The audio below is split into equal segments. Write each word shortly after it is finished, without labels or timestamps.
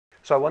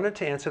So I wanted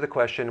to answer the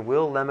question,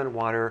 will lemon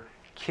water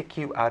kick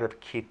you out of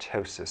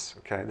ketosis?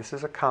 Okay, this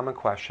is a common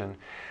question.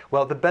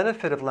 Well, the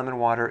benefit of lemon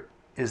water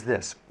is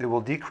this. It will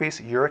decrease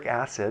uric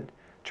acid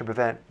to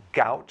prevent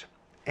gout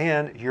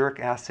and uric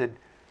acid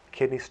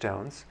kidney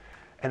stones.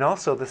 And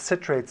also the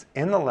citrates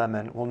in the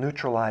lemon will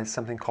neutralize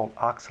something called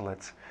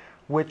oxalates,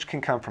 which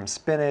can come from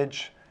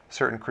spinach,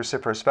 certain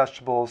cruciferous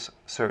vegetables,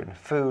 certain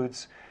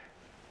foods,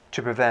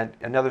 to prevent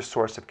another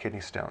source of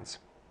kidney stones.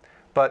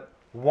 But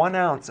 1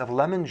 ounce of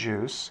lemon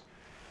juice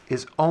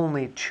is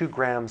only 2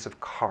 grams of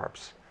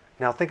carbs.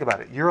 Now think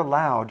about it. You're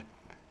allowed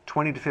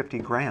 20 to 50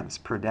 grams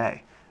per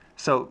day.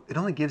 So it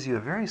only gives you a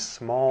very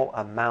small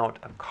amount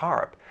of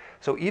carb.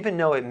 So even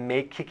though it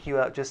may kick you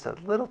out just a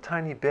little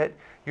tiny bit,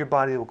 your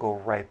body will go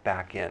right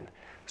back in.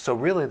 So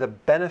really the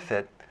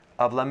benefit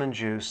of lemon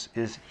juice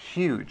is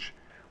huge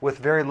with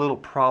very little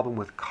problem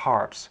with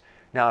carbs.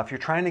 Now if you're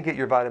trying to get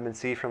your vitamin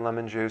C from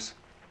lemon juice,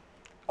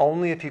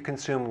 only if you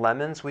consume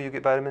lemons will you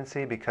get vitamin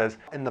C, because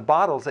in the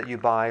bottles that you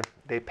buy,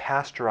 they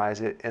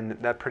pasteurize it and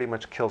that pretty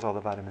much kills all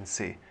the vitamin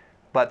C.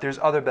 But there's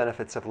other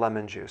benefits of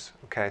lemon juice,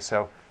 okay?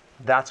 So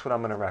that's what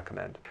I'm gonna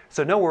recommend.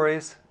 So no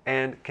worries,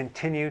 and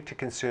continue to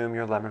consume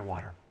your lemon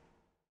water.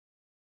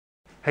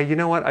 Hey, you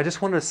know what? I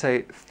just wanted to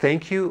say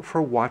thank you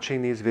for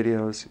watching these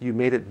videos. You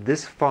made it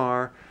this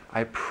far.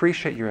 I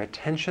appreciate your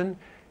attention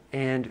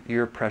and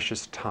your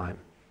precious time.